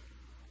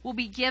will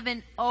be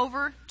given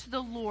over to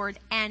the Lord.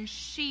 And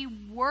she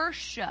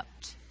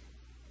worshiped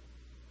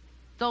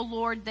the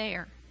Lord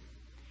there.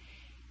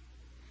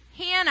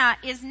 Hannah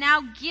is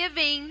now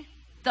giving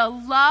the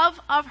love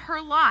of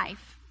her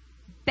life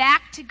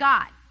back to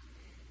God.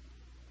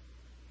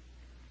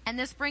 And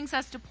this brings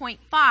us to point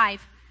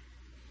 5.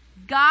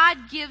 God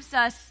gives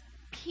us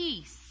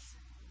peace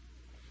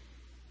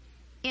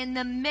in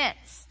the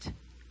midst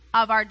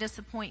of our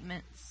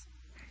disappointments.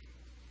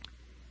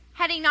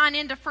 Heading on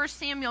into 1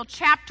 Samuel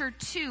chapter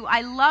 2,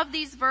 I love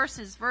these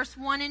verses, verse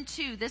 1 and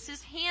 2. This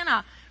is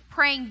Hannah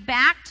praying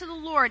back to the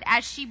Lord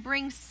as she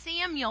brings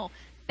Samuel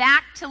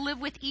back to live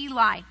with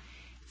Eli. It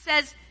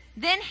says,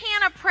 then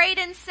Hannah prayed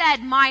and said,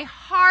 my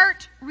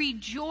heart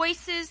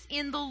rejoices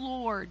in the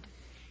Lord.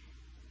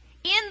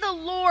 In the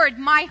Lord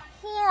my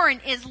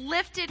horn is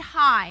lifted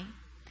high.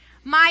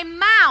 My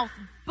mouth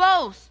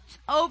boasts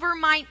over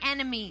mine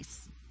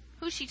enemies.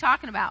 Who's she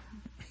talking about?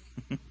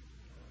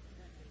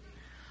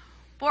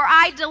 For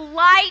I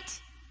delight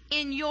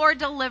in your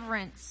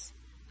deliverance.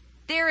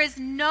 There is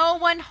no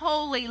one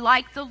holy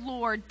like the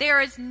Lord.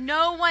 There is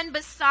no one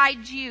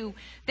beside you.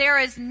 There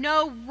is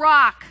no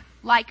rock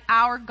like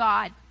our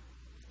God.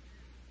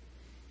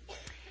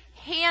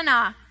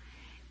 Hannah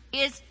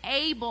is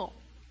able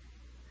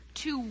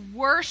to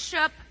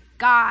worship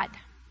God.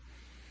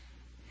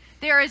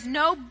 There is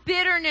no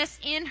bitterness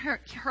in her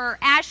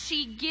as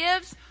she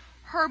gives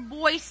her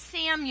boy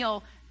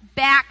Samuel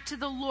back to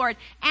the Lord.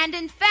 And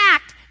in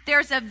fact,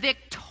 there's a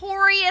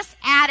victorious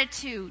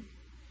attitude.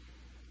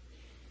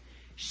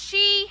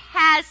 She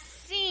has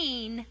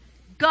seen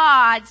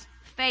God's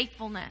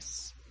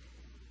faithfulness.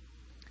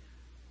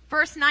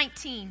 Verse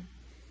 19.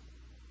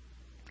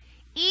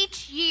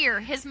 Each year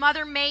his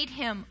mother made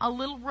him a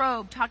little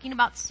robe, talking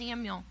about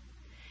Samuel,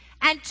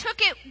 and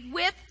took it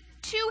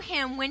to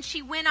him when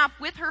she went up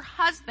with her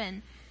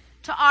husband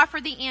to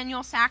offer the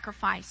annual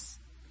sacrifice.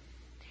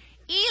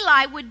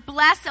 Eli would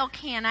bless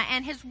Elkanah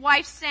and his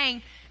wife,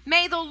 saying,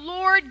 may the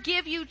Lord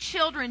give you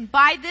children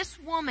by this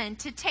woman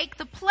to take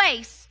the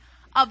place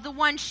of the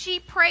one she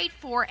prayed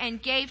for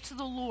and gave to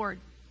the Lord.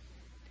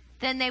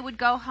 Then they would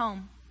go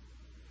home.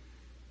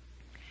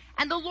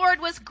 And the Lord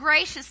was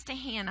gracious to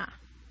Hannah.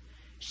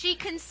 She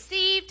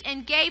conceived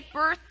and gave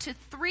birth to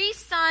 3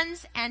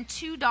 sons and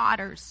 2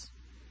 daughters.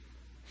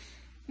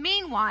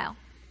 Meanwhile,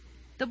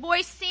 the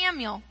boy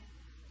Samuel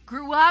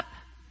grew up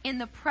in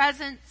the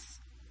presence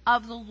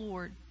of the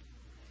Lord.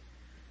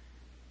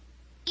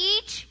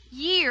 Each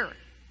year,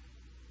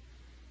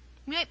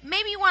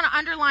 maybe you want to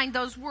underline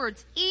those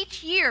words,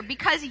 each year,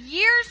 because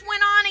years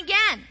went on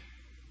again.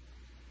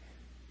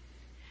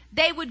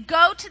 They would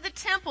go to the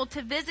temple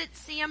to visit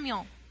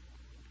Samuel.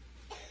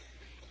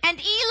 And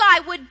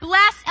Eli would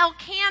bless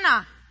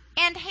Elkanah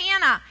and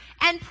Hannah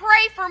and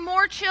pray for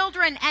more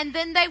children, and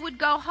then they would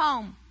go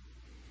home.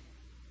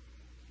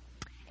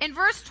 In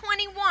verse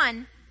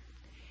 21,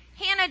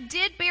 Hannah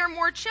did bear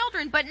more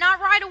children, but not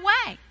right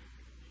away.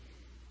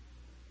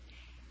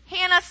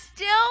 Hannah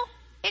still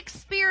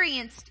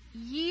experienced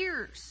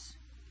years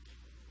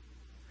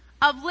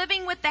of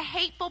living with the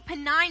hateful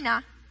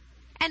Peninnah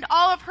and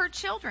all of her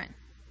children.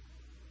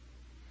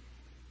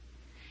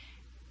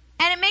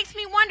 And it makes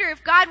me wonder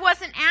if God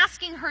wasn't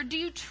asking her, do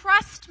you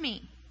trust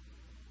me?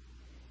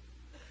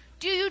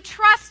 Do you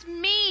trust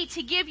me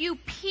to give you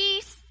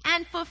peace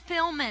and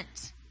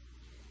fulfillment?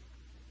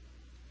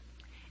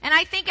 And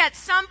I think at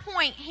some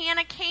point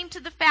Hannah came to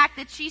the fact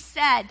that she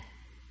said,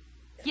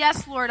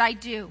 yes, Lord, I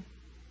do.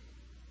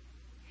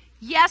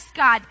 Yes,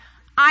 God,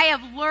 I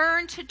have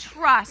learned to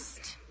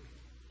trust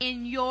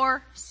in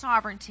your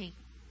sovereignty.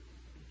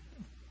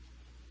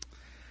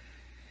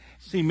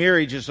 See,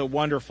 marriage is a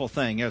wonderful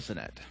thing, isn't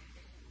it?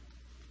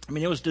 I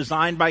mean, it was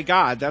designed by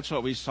God. That's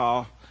what we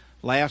saw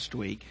last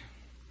week.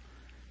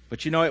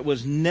 But you know, it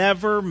was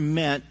never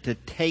meant to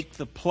take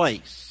the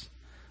place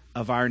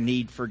of our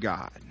need for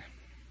God.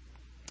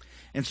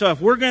 And so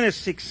if we're going to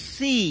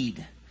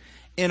succeed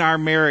in our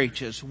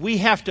marriages, we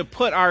have to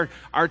put our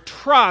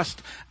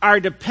trust,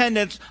 our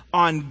dependence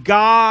on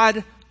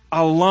God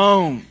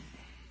alone.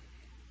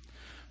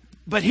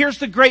 But here's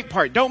the great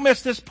part. Don't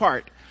miss this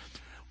part.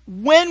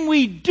 When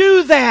we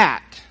do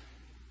that,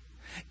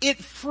 it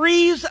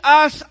frees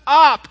us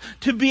up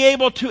to be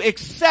able to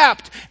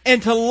accept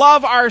and to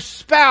love our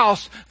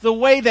spouse the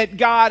way that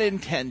God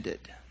intended.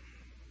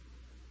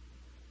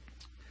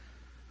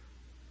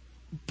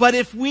 But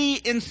if we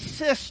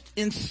insist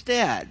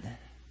instead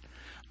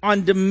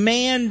on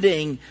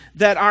demanding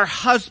that our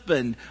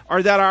husband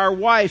or that our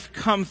wife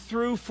come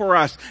through for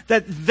us,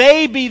 that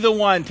they be the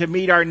one to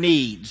meet our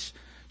needs,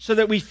 so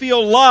that we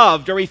feel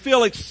loved, or we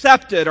feel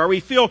accepted, or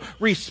we feel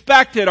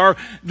respected, or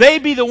they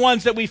be the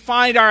ones that we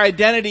find our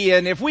identity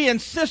in. If we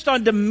insist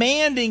on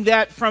demanding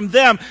that from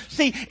them,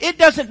 see, it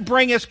doesn't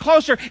bring us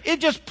closer. It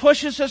just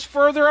pushes us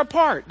further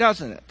apart,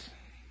 doesn't it?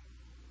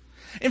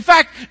 In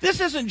fact, this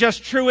isn't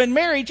just true in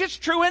marriage. It's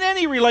true in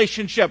any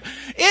relationship.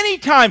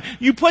 Anytime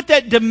you put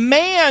that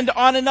demand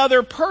on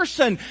another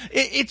person,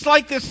 it's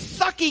like this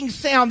sucking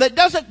sound that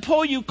doesn't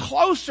pull you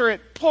closer.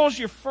 It pulls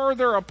you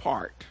further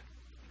apart.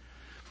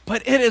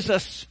 But it is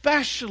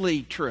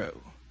especially true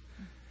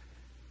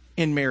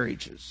in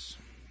marriages.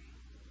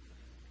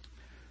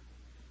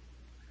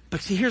 But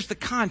see, here's the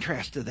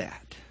contrast to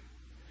that.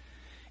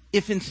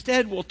 If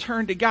instead we'll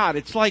turn to God,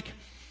 it's like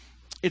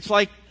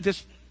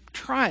this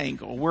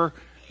triangle where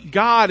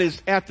God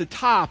is at the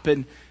top,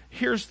 and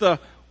here's the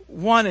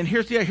one, and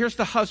here's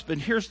the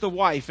husband, here's the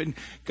wife, and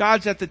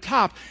God's at the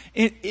top.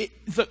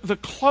 The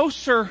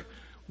closer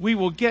we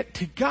will get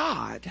to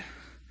God,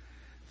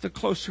 the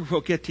closer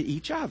we'll get to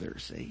each other,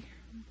 see?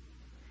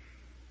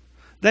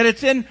 That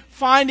it's in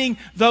finding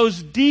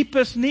those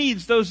deepest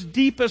needs, those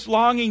deepest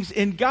longings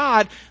in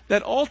God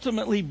that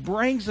ultimately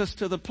brings us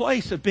to the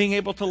place of being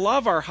able to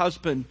love our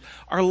husband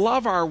or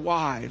love our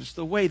wives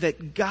the way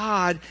that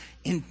God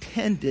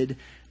intended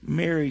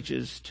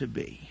marriages to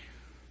be.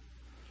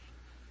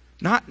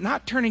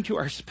 Not turning to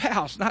our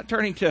spouse, not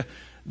turning to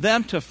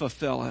them to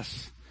fulfill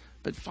us,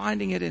 but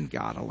finding it in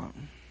God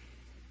alone.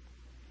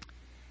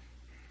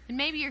 And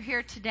maybe you're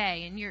here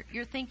today and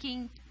you're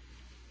thinking,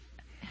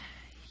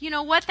 you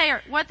know, what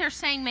they're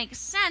saying makes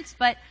sense,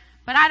 but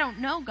I don't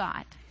know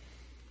God.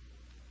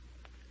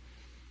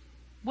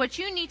 What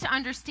you need to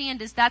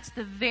understand is that's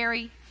the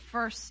very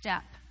first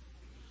step.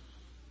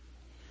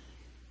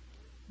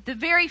 The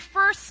very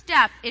first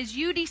step is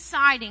you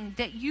deciding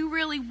that you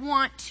really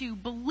want to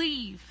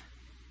believe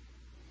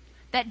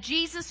that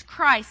Jesus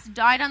Christ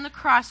died on the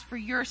cross for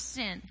your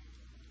sin.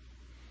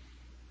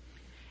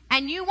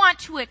 And you want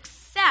to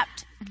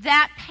accept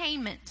that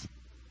payment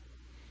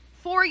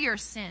for your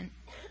sin.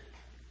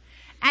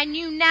 And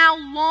you now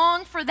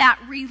long for that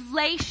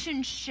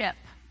relationship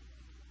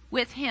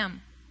with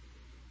Him.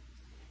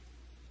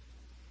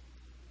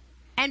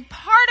 And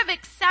part of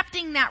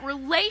accepting that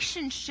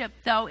relationship,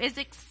 though, is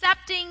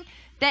accepting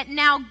that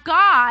now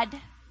God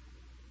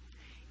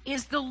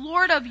is the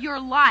Lord of your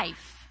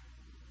life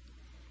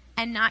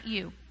and not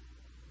you.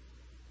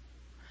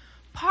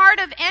 Part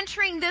of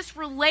entering this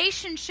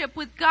relationship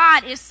with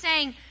God is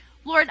saying,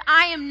 Lord,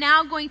 I am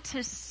now going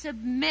to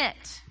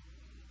submit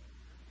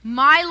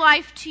my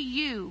life to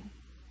you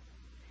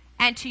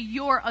and to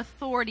your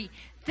authority.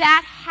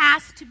 That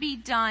has to be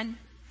done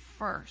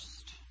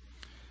first.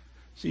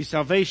 See,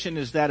 salvation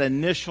is that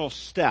initial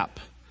step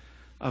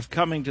of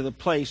coming to the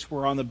place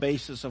where, on the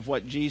basis of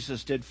what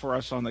Jesus did for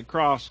us on the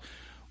cross,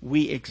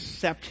 we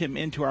accept Him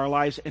into our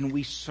lives and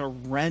we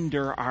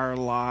surrender our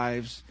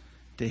lives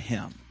to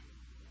Him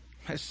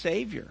as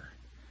Savior,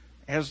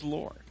 as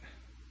Lord,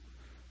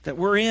 that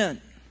we're in.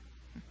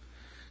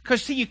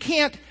 Because see, you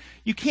can't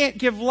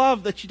give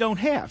love that you don't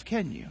have,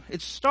 can you?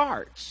 It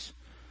starts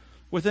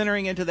with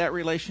entering into that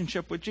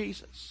relationship with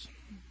Jesus.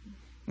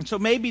 And so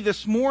maybe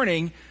this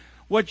morning,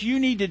 what you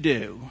need to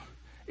do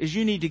is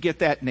you need to get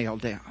that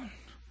nailed down.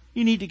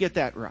 You need to get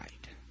that right.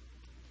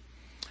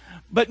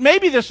 But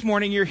maybe this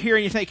morning you're here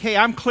and you think, hey,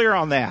 I'm clear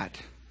on that.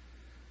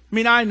 I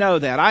mean, I know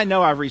that. I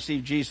know I've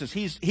received Jesus.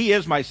 He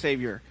is my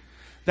Savior.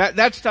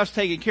 That stuff's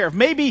taken care of.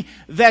 Maybe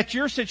that's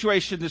your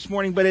situation this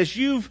morning, but as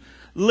you've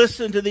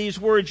listened to these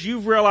words,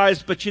 you've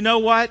realized, but you know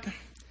what?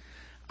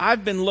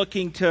 I've been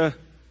looking to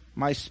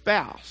my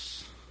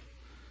spouse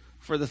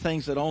for the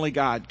things that only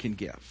God can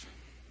give.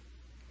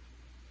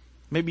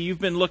 Maybe you've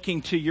been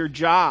looking to your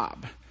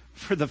job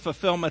for the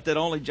fulfillment that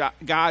only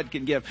God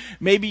can give.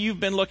 Maybe you've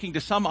been looking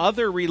to some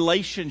other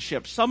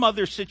relationship, some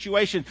other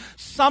situation,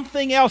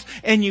 something else,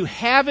 and you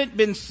haven't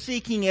been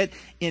seeking it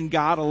in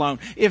God alone.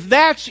 If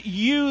that's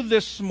you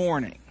this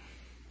morning,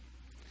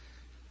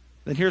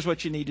 then here's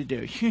what you need to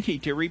do. You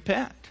need to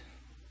repent.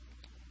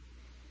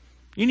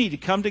 You need to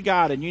come to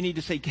God and you need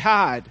to say,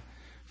 God,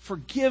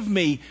 forgive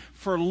me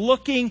for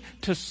looking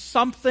to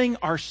something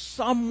or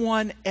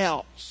someone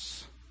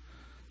else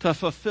to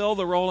fulfill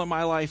the role in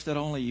my life that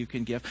only you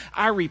can give.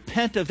 I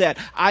repent of that.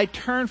 I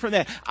turn from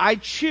that. I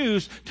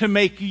choose to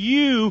make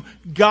you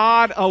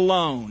God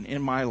alone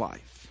in my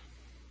life.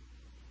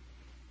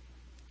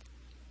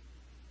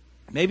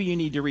 Maybe you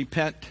need to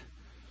repent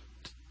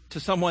to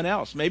someone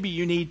else. Maybe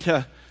you need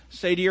to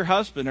say to your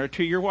husband or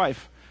to your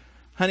wife,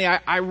 honey,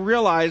 I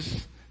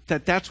realize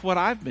that that's what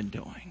I've been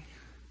doing.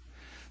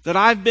 That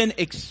I've been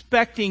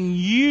expecting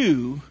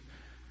you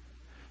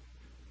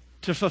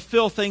to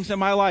fulfill things in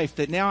my life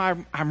that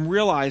now I'm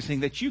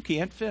realizing that you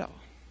can't fill.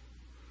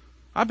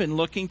 I've been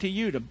looking to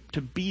you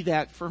to be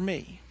that for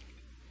me.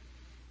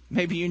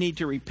 Maybe you need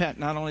to repent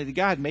not only to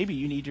God, maybe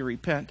you need to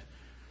repent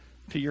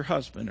to your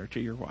husband or to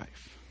your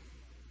wife.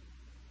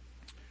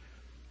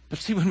 But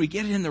see, when we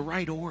get it in the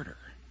right order,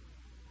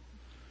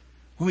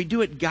 when we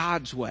do it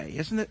God's way,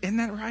 isn't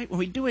that right? When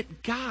we do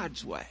it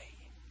God's way,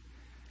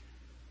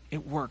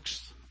 it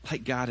works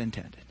like God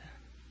intended.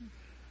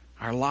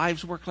 Our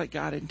lives work like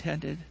God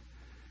intended.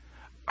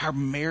 Our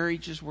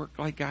marriages work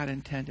like God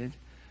intended.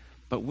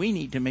 But we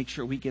need to make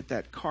sure we get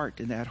that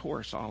cart and that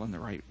horse all in the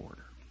right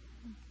order.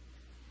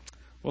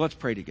 Well, let's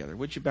pray together.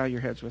 Would you bow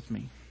your heads with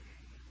me?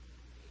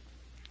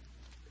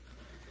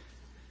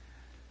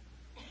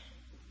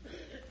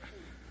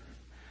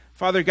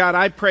 Father God,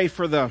 I pray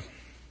for the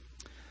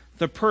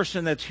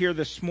person that's here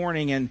this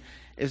morning, and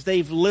as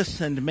they've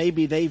listened,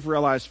 maybe they've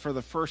realized for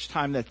the first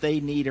time that they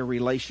need a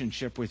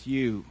relationship with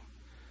you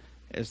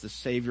as the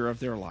Savior of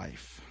their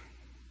life.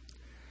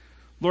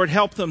 Lord,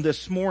 help them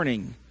this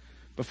morning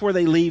before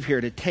they leave here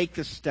to take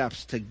the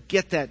steps to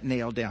get that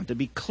nailed down, to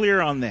be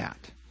clear on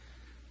that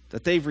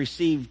they've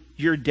received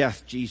your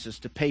death, Jesus,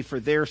 to pay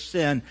for their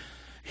sin,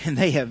 and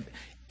they have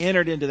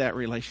entered into that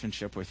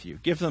relationship with you.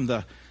 Give them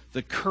the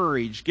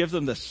courage, give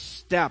them the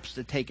steps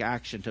to take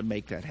action to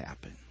make that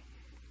happen.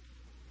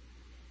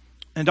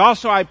 And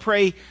also I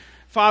pray,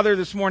 Father,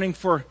 this morning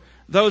for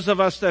those of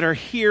us that are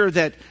here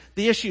that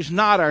the issue is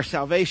not our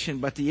salvation,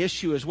 but the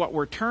issue is what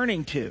we're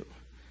turning to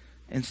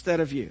instead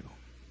of you.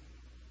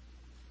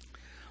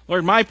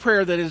 Lord, my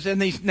prayer that is in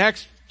these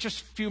next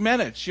just few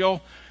minutes,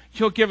 you'll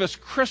give us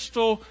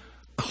crystal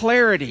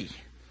clarity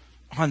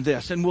on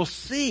this, and we'll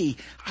see,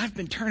 I've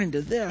been turning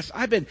to this.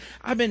 I've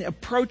been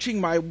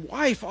approaching my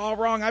wife all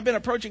wrong. I've been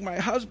approaching my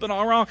husband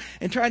all wrong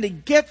and trying to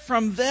get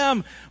from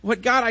them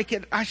what, God,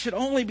 I should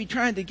only be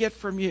trying to get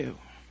from you.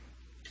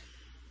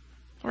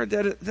 Lord,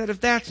 that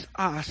if that's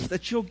us,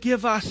 that you'll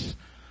give us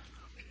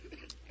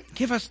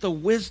the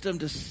wisdom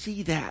to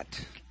see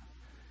that,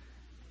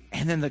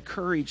 and then the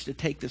courage to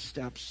take the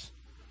steps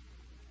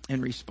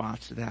in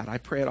response to that. I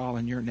pray it all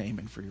in your name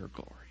and for your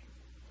glory.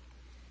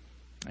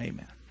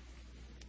 Amen.